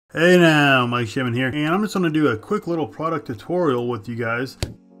Hey now, Mike Shamon here, and I'm just going to do a quick little product tutorial with you guys.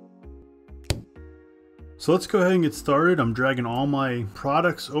 So let's go ahead and get started. I'm dragging all my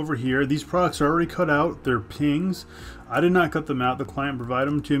products over here. These products are already cut out. They're pings. I did not cut them out. The client provided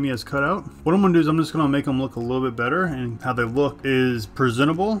them to me as cut out. What I'm going to do is I'm just going to make them look a little bit better, and how they look is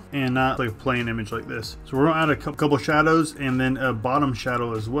presentable and not like a plain image like this. So we're going to add a couple shadows and then a bottom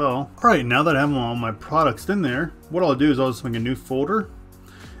shadow as well. Alright, now that I have all my products in there, what I'll do is I'll just make a new folder.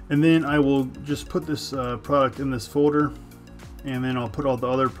 And then I will just put this product in this folder, and then I'll put all the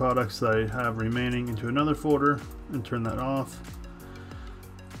other products that I have remaining into another folder and turn that off.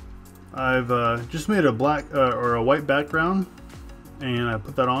 I've just made a black or a white background, and I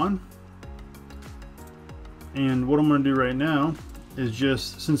put that on. And what I'm going to do right now is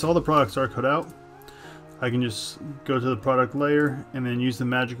just, since all the products are cut out, I can just go to the product layer and then use the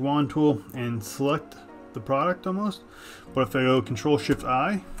magic wand tool and select the product almost. But if I go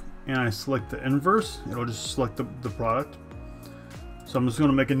Control-Shift-I and I select the inverse, it'll just select the product. So I'm just going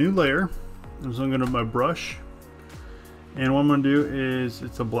to make a new layer. I'm just going to go to my brush, and what I'm going to do is,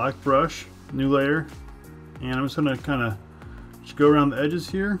 it's a black brush, new layer, and I'm just going to kind of just go around the edges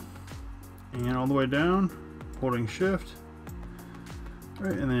here and all the way down, holding shift.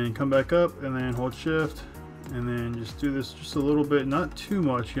 Right, and then come back up and then hold shift, and then just do this just a little bit, not too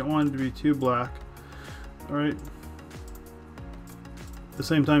much. You don't want it to be too black. All right. At the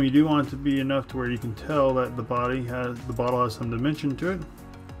same time, you do want it to be enough to where you can tell that the bottle has some dimension to it.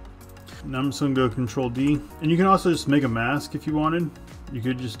 Now I'm just going to go Control D, and you can also just make a mask if you wanted. You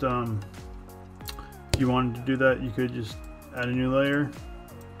could just, if you wanted to do that, you could just add a new layer,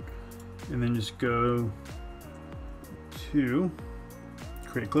 and then just go to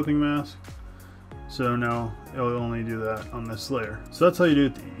create clipping mask. So now it'll only do that on this layer. So that's how you do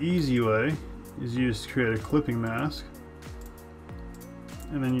it the easy way, is you just create a clipping mask.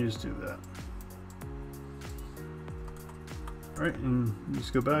 And then you just do that. Alright, and you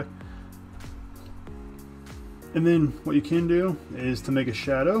just go back. And then what you can do is to make a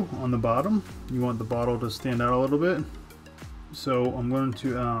shadow on the bottom. You want the bottle to stand out a little bit. So I'm going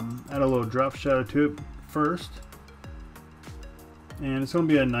to add a little drop shadow to it first. And it's going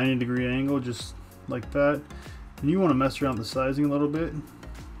to be at a 90-degree angle, just like that. And you want to mess around with the sizing a little bit.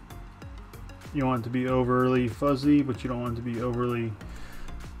 You want it to be overly fuzzy, but you don't want it to be overly...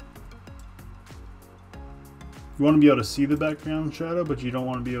 You want to be able to see the background shadow, but you don't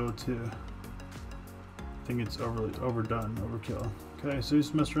want to be able to think it's overdone, overkill. Okay, so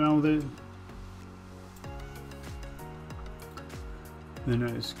just mess around with it. Then I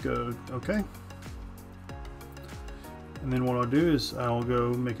just go okay. And then what I'll do is I'll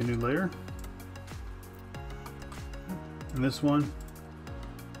go make a new layer. And this one,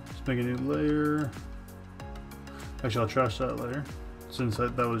 just make a new layer. Actually, I'll trash that layer. Since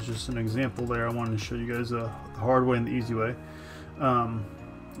that was just an example layer, I wanted to show you guys the hard way and the easy way.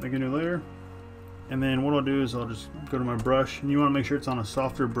 Make a new layer, and then what I'll do is I'll just go to my brush, and you want to make sure it's on a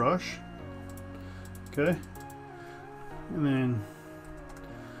softer brush. Okay, and then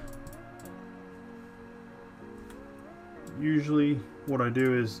usually what I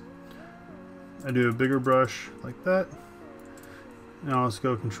do is I do a bigger brush like that, and I'll just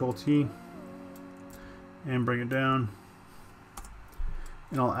go Control T and bring it down.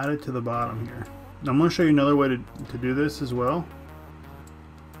 And I'll add it to the bottom here. Now I'm going to show you another way to do this as well.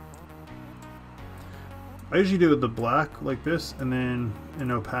 I usually do it with the black like this, and then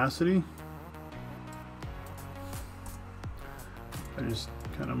in opacity, I just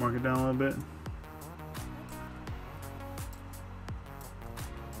kind of mark it down a little bit.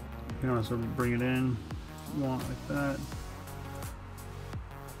 You can also bring it in if you want, like that.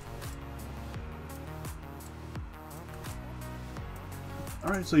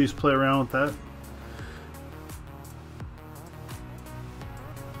 Alright, so you just play around with that.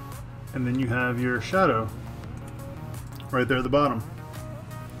 And then you have your shadow right there at the bottom.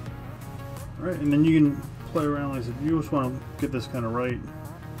 Alright, and then you can play around like this. If you just want to get this kind of right.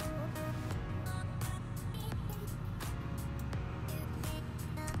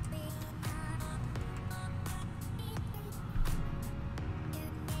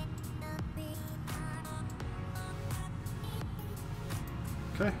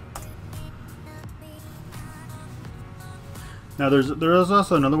 Okay. Now there's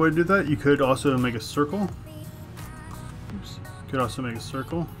also another way to do that. You could also make a circle. Oops. You could also make a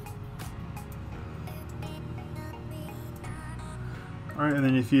circle. Alright, and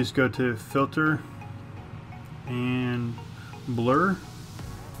then if you just go to filter and blur,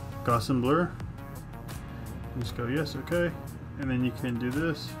 Gaussian blur, just go yes, okay, and then you can do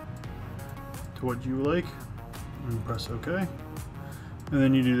this to what you like and press OK. And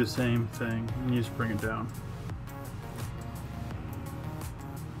then you do the same thing and you just bring it down.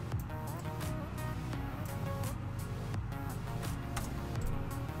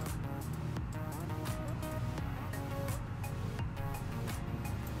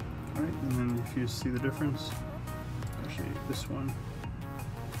 Alright, and then if you see the difference, actually this one,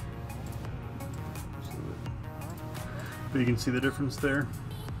 but you can see the difference there.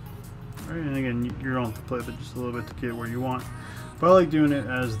 Alright, and again, you're going to have to play with it just a little bit to get where you want. But I like doing it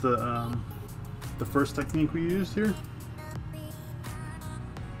as the first technique we used here.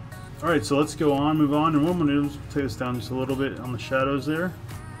 Alright, so let's go on, move on, and what I'm going to do is take this down just a little bit on the shadows there.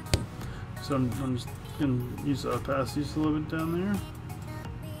 So I'm just going to use opacity just a little bit down there.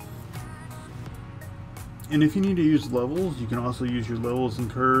 And if you need to use levels, you can also use your levels and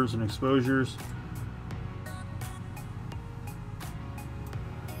curves and exposures.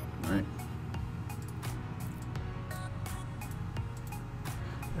 Alright.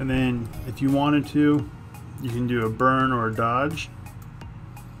 And then if you wanted to, you can do a burn or a dodge.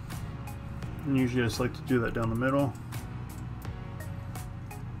 And usually I just like to do that down the middle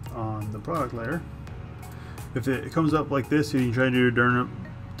on the product layer. If it comes up like this, you can try to do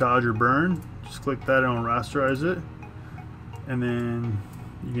dodge or burn. Just click that and it'll rasterize it, and then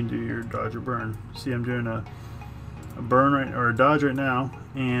you can do your dodge or burn. See, I'm doing a burn right, or a dodge right now,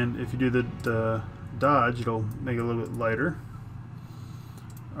 and if you do the dodge, it'll make it a little bit lighter.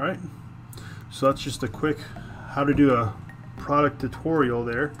 Alright, so that's just a quick how to do a product tutorial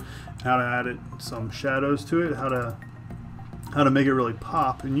there, how to add some shadows to it, how to make it really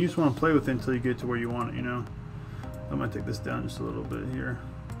pop, and you just want to play with it until you get to where you want it, you know. I might take this down just a little bit here.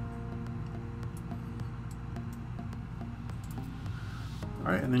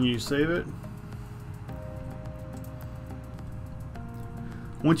 Alright, and then you save it.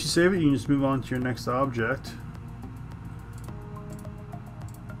 Once you save it, you can just move on to your next object.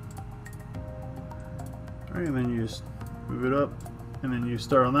 Alright, and then you just move it up, and then you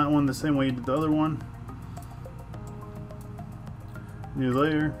start on that one the same way you did the other one. New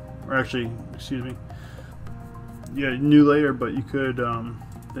layer, or actually, excuse me. Yeah, new layer, but you could,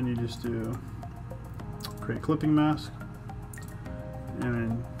 then you just do create clipping mask. And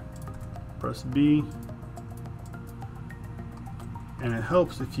then press B, and it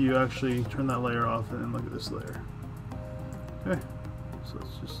helps if you actually turn that layer off and then look at this layer. Okay, so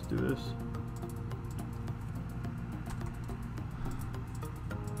let's just do this.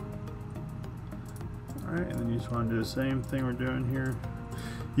 Alright, and then you just want to do the same thing we're doing here.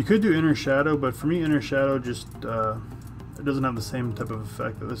 You could do inner shadow, but for me inner shadow just it doesn't have the same type of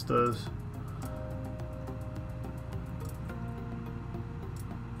effect that this does.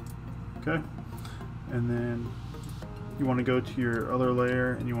 Okay, and then you want to go to your other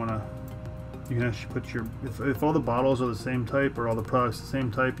layer, and you can actually put your, if all the bottles are the same type or all the products the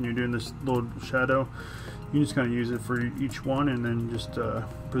same type, and you're doing this little shadow, you can just kind of use it for each one, and then just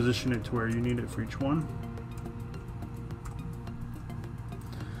position it to where you need it for each one.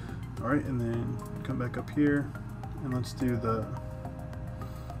 Alright, and then come back up here, and let's do the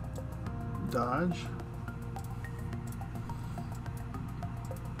dodge.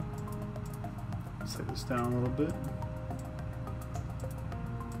 Set this down a little bit.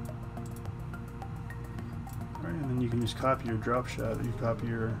 Alright, and then you can just copy your drop shadow. You copy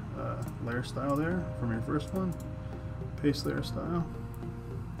your layer style there from your first one. Paste layer style.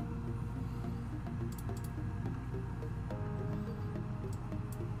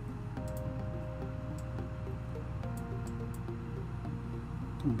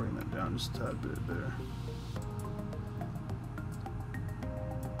 I'll bring that down just a tad bit there.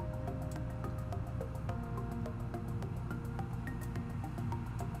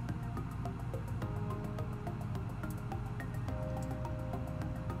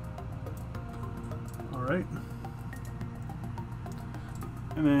 Alright,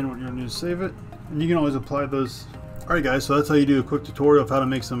 and then what you're going to do is save it, and you can always apply those. Alright guys, so that's how you do a quick tutorial of how to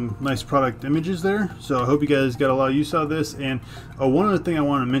make some nice product images there. So I hope you guys got a lot of use out of this, and one other thing I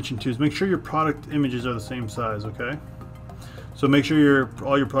want to mention too is make sure your product images are the same size, okay? So make sure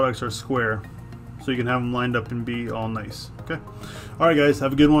all your products are square so you can have them lined up and be all nice, okay? Alright guys,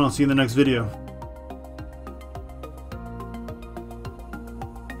 have a good one. I'll see you in the next video.